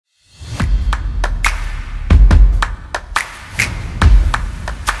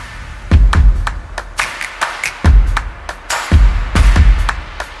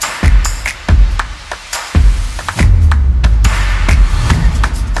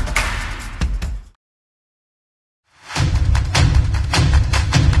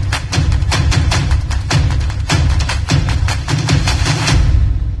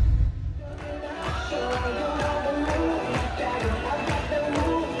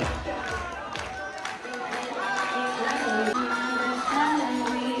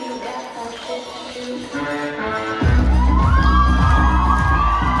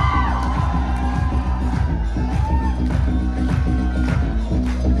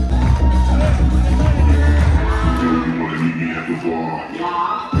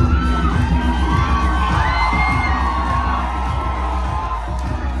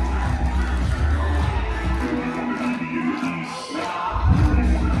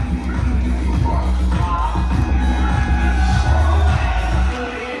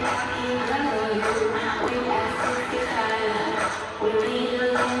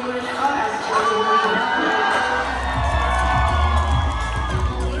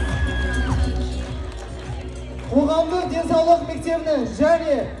Стоматолог мектебінің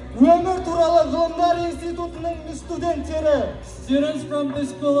және өмір туралы ғылымдар институтының студенттері. Students from the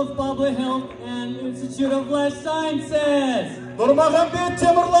School of Public Health and Institute of Life Sciences. Нұрмағамбет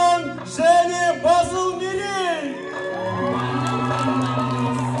Темірлан және Басыл Мерей.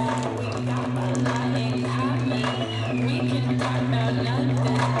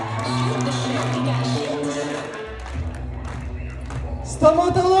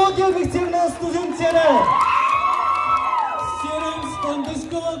 Стоматология мектебінің студенттері. Students from the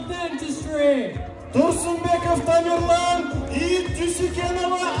School of Dentistry. Тұрсынбеков Тамерлан и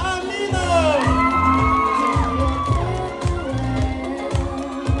Дюсекенова Амина.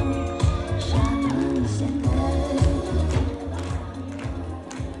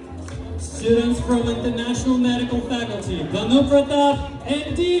 Students from International Medical Faculty, Banu Pratap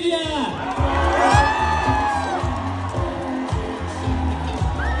and Divya.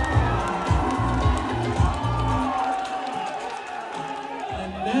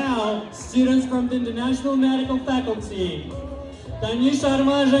 Students from the International Medical Faculty, Tani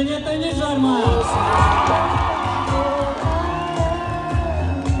Sharma, Zhenya Tani Sharma.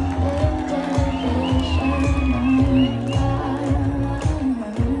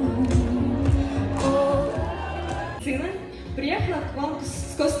 Сына приехала к вам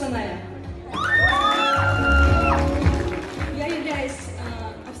с Костаная. Я являюсь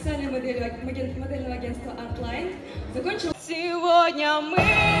официальной моделью модельного агентства Artline. Закончила. Сегодня мы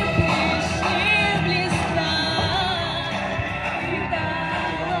пришли в леса, и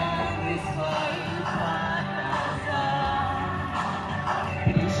дороги свои показать.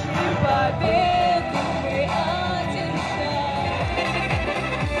 Пришли победу мы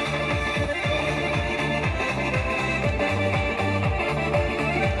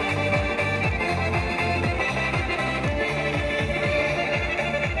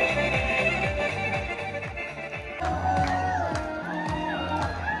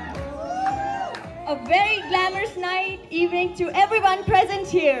A very glamorous evening to everyone present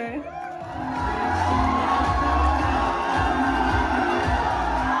here.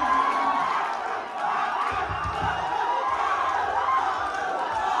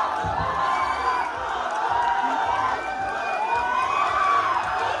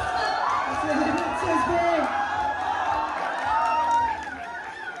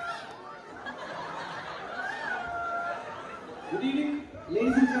 Good evening,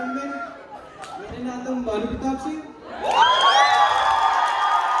 ladies and gentlemen. मेरा नाम Pratap Singh.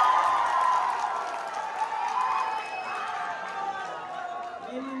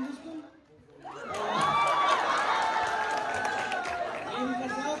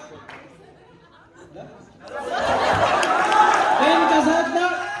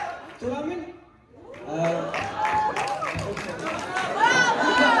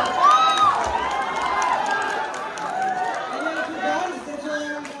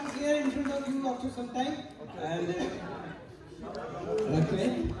 Some time and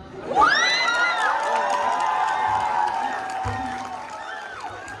okay.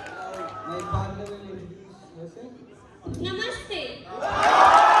 My partner will introduce herself. Namaste.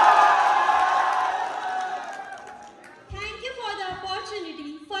 Thank you for the opportunity.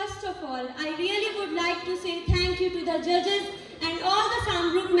 First of all, I really would like to say thank you to the judges and all the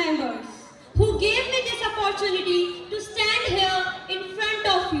Samgroup members who gave me this opportunity to stand here in front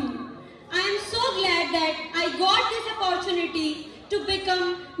of you. I am so glad that I got this opportunity to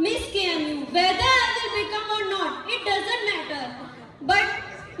become Miss KMU. Whether I will become or not, it doesn't matter. But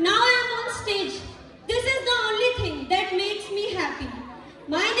now I am on stage. This is the only thing that makes me happy.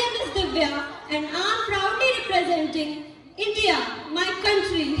 My name is Divya and I am proudly representing India, my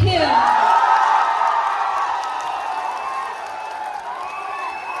country, here.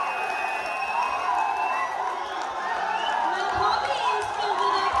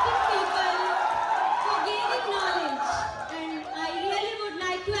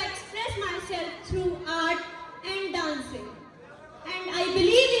 Through art and dancing. And I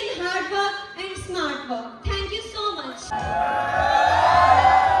believe in hard work and smart work. Thank you so much.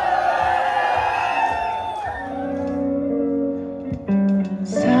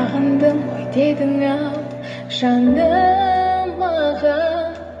 Sağındım oy dedim ау, жаным аға.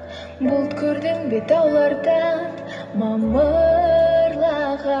 Бұлт көрдің бе таулардан мамырлаған.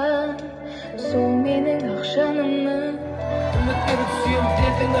 Сол менің ақ жанымның үміттеніп сүйем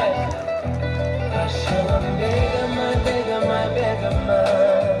дедің ай. Ашылым бегіма, бегіма, бегіма.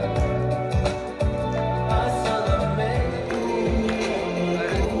 Асылым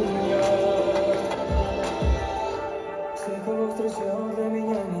Sé cómo estrecho de mi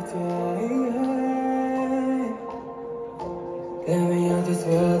ñanita. De mi antes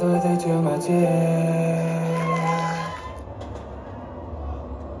veo de chamache.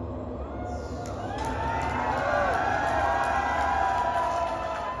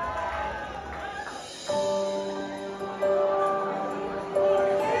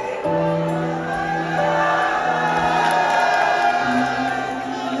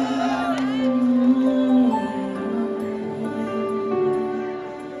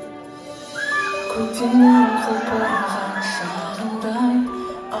 Көктемнің құлпырған шағындай,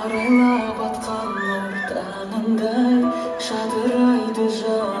 арайлап атқан ортаңындай, жадырайды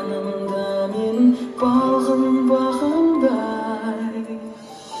жанымда мен балғын бағымдай.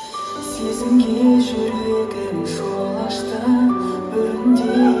 Сезімге жүрегім жол ашты,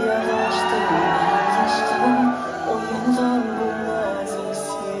 өріндей ағашты алғашқы, оянған бұл нәзік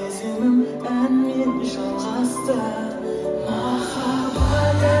сезімім әнмен жалғасты.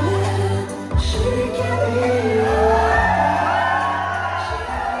 Махаббат әні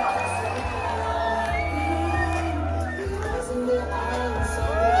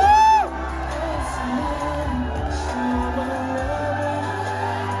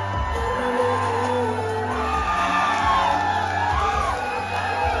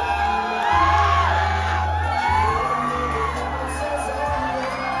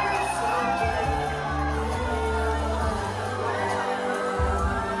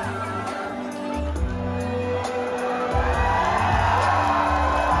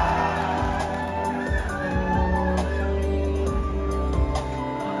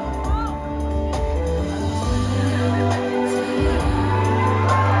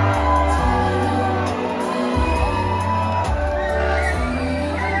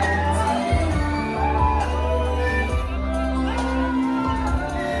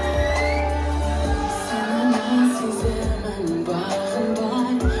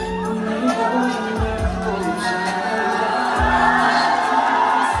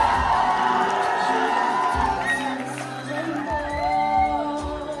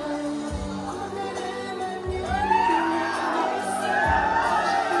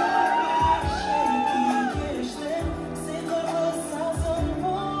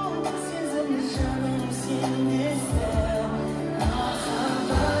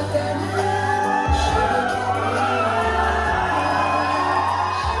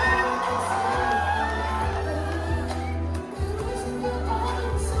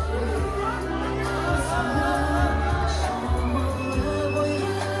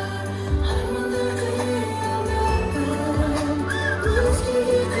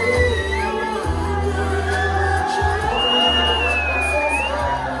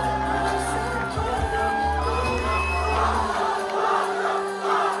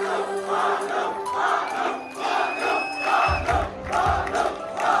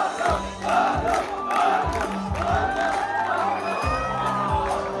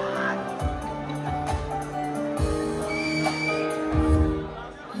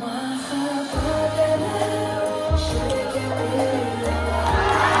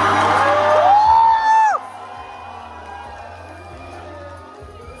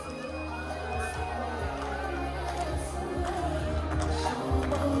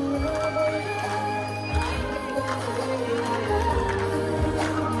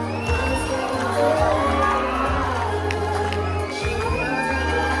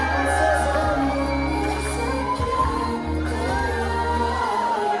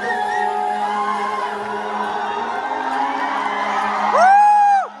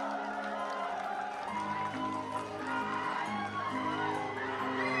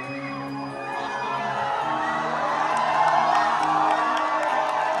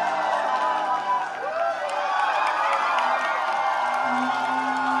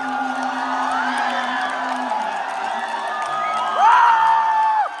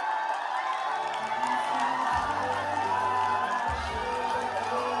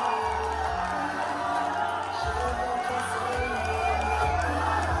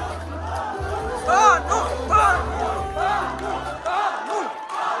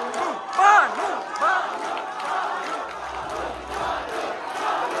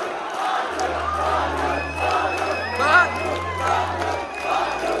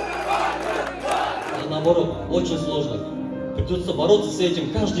наоборот, очень сложно. Придется бороться с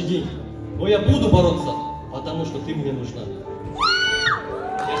этим каждый день. Но я буду бороться, потому что ты мне нужна.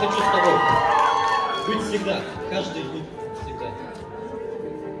 Я хочу с тобой быть всегда, каждый день, всегда.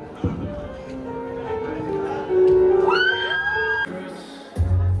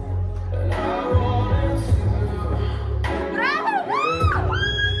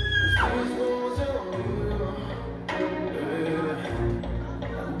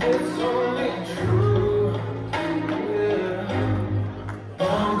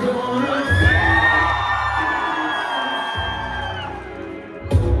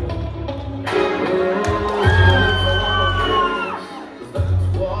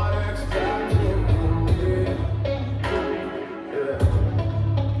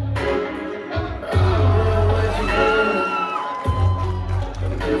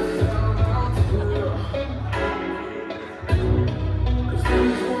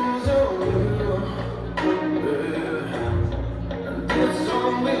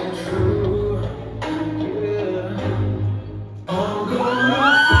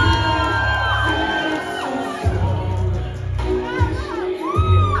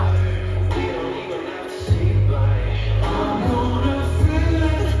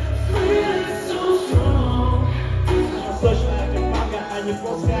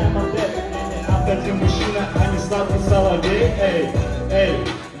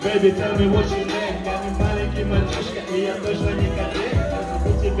 baby, tell me what you name. Я не маленький мальчишка, и я точно не кадет. Я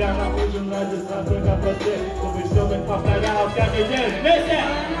зову тебя на ужин ради только простых, чтобы все так повторялось каждый день. Вместе!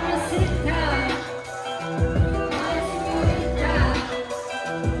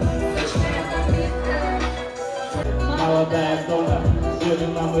 Молодая дона,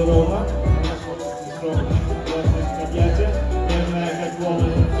 свежим нам и ровно. Красных объятия, нежная как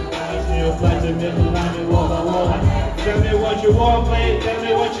волны. С нее платье между нами лова-лова. Tell me what you want, play, tell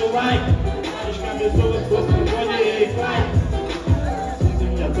me what you like. Мишка без зубов, просто гони и край. Ты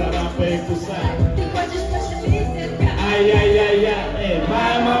меня царапай и кусай. Ты хочешь пошалить, Ай-яй-яй-яй, эй,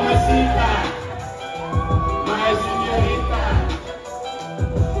 моя мамасита, моя сеньорита,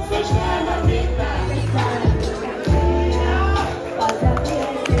 сочная мамита.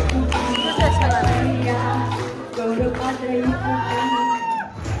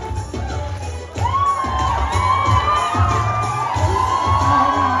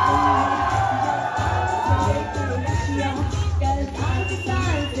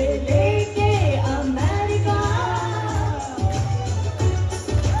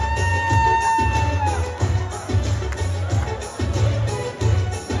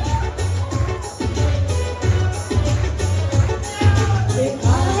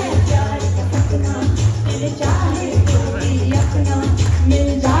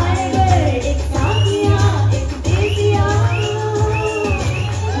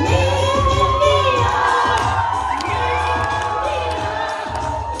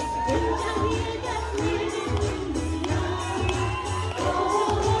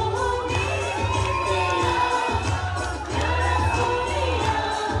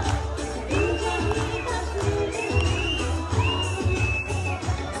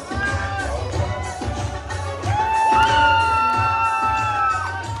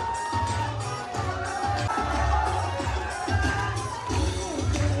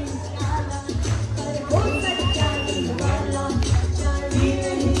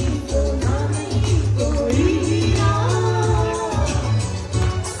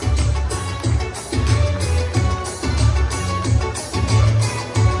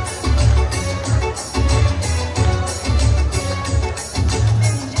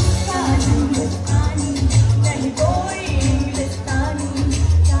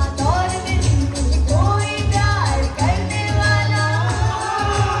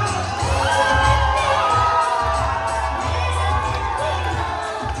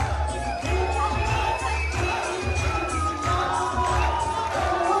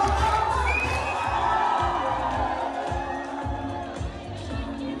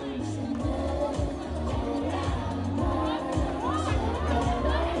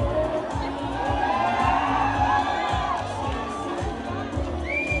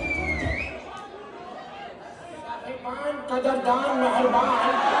 कदरदान मेहरबान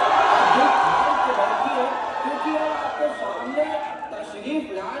क्योंकि आपके सामने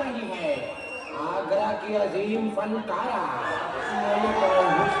तशरीफ ला रही है आगरा की अजीम फनकारा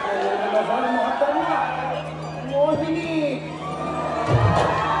Mohini.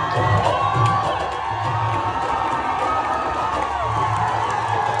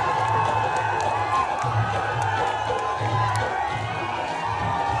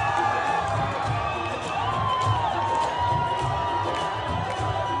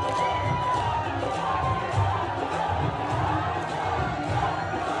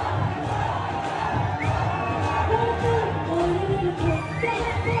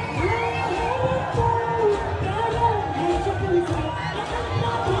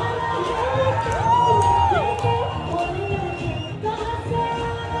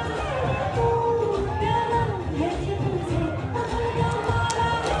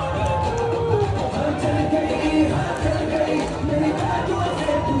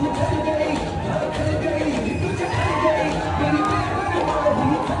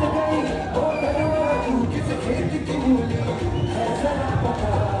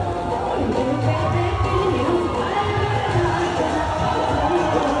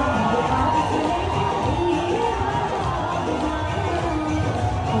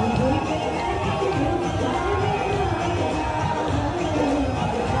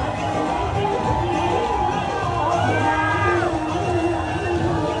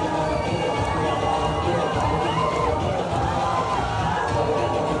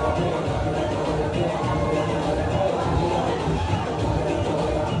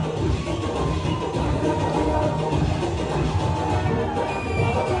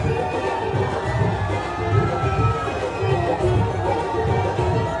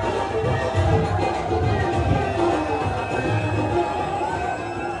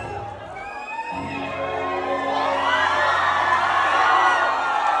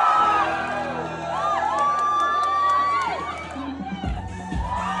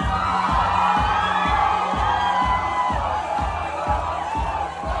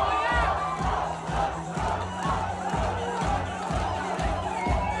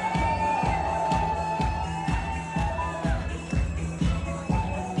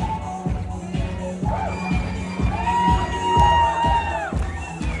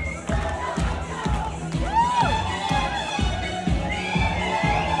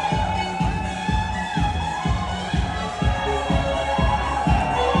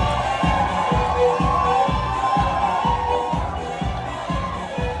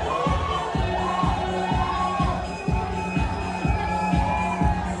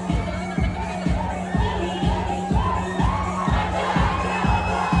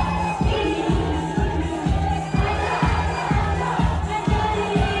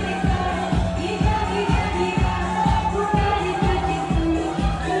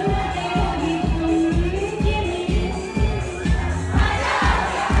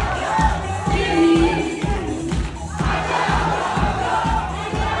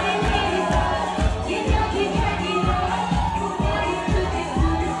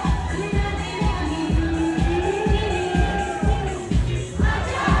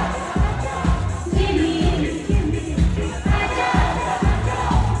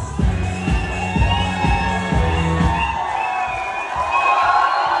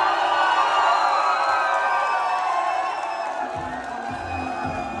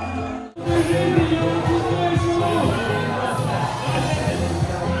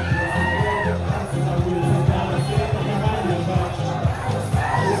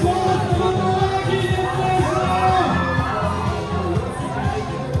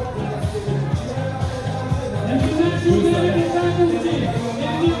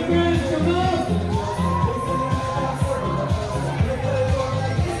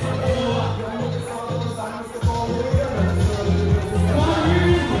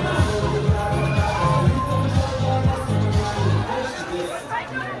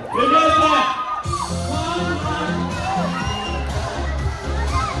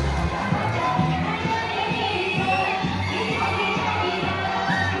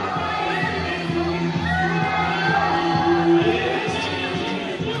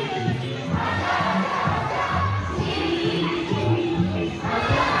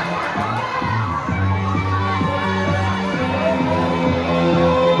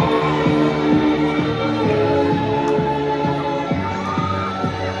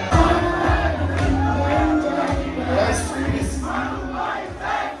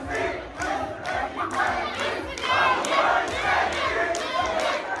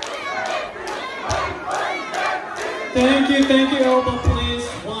 Thank you, Elba, please.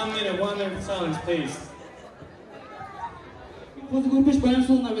 1 minute of silence, please. Қозы-көрпеш баян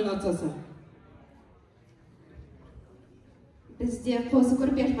сұлу номинациясы. Бізде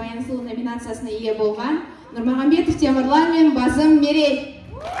Қозы-көрпеш баян сұлу номинациясына ие болған Нұрмағамбетов Темірлан мен Базым Мерей.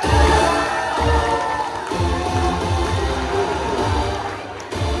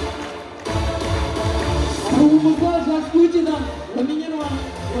 Аруымызда жас көйтеден номинирован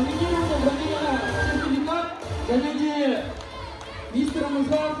сертификат және де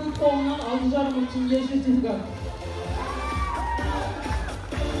мистерімізға футболынан 6,5 мың теңге сертификат.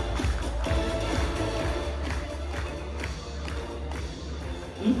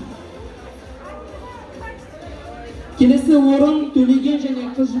 Келесі орын Төлеген және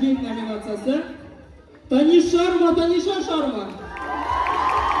Қызжібек номинациясы. Таниша Шарма.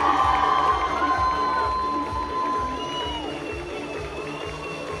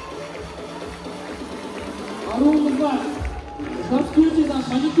 Аруымызға жас көйтеден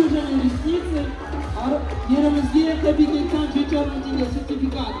маникюр және ресницы, ерімізге кабинеттен 7,5 мың теңге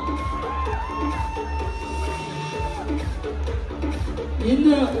сертификат.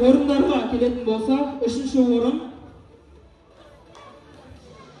 Енді орындарға келетін болсақ, 3-ші орын.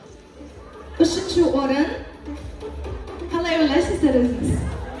 3-ші орын. Қалай ойлайсыздар өзіңіз?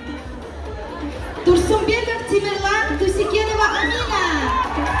 Тұрсынбеков Темірлан, Тусекенова Амина.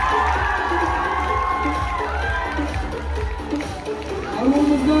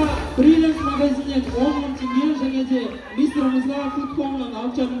 Аруымызға Brilliant магазиннен 10 мың теңге және де мистерімізға Foodcom'нан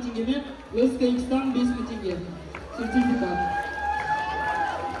 6,5 мың теңге мен SKX-тан 5 мың теңге сертификат.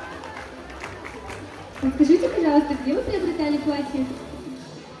 Подскажите, пожалуйста, где вы приобретали платье?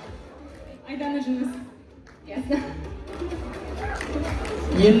 Айдана жұмыс. Ясно.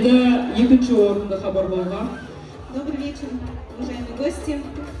 Енді 2-ші орынды хабар болған. Добрый вечер, уважаемые гости.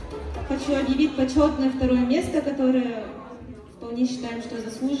 Хочу объявить почетное 2-е место, которое вполне считаем, что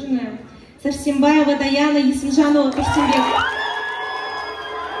заслуженное. Сарсембаева Даяна, Есенжанова Костюмбек.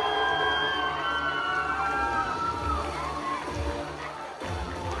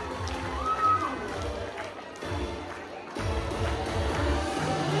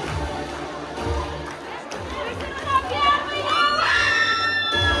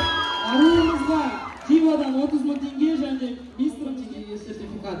 Аруымызға Дивадан 30 мың теңге және 5 мың теңге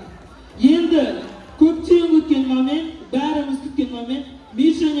сертификат. Енді көптен күткен момент, бәріміз күткен момент.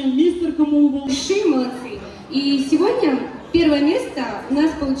 Мишаня, мистер КМУ был. Большие молодцы. И сегодня 1-е место у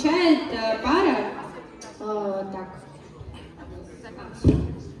нас получает пара.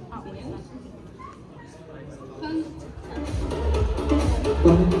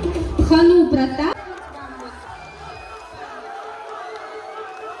 Хану Брата.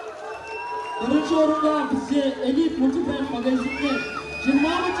 Бірінші орынға бізде элит мультибренд магазиннен 20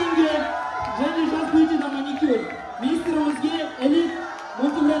 мың теңге және жас көйтеден маникюр. Мистерімізге элит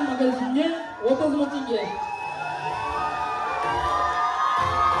мультибренд магазиннен 30 мың теңге.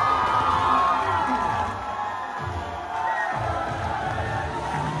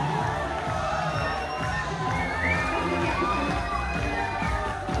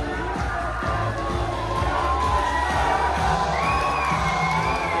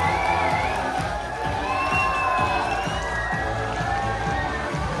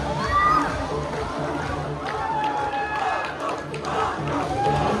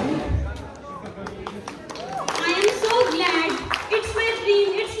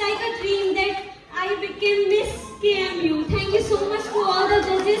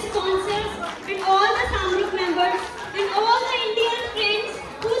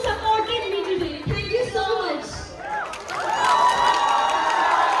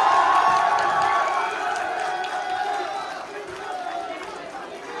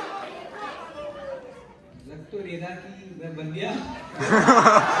 रेदा की मैं बन गया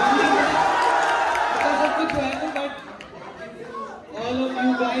सब कुछ हुआ है but all of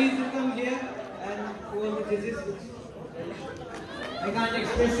you guys who come here and who are the judges I can't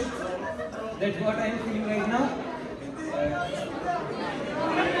express it that's what I am feeling right now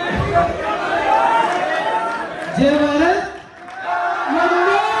Jai Bharat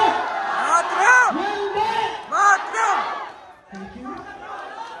Vande Mataram Vande Mataram Thank you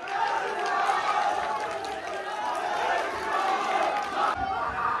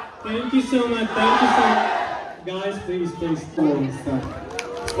Thank you so much. Guys, please start.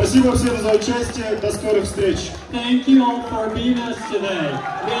 Спасибо всем за участие. До скорых встреч. Thank you all for being us today.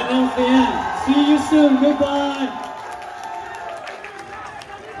 We are at the end. See you soon. Goodbye.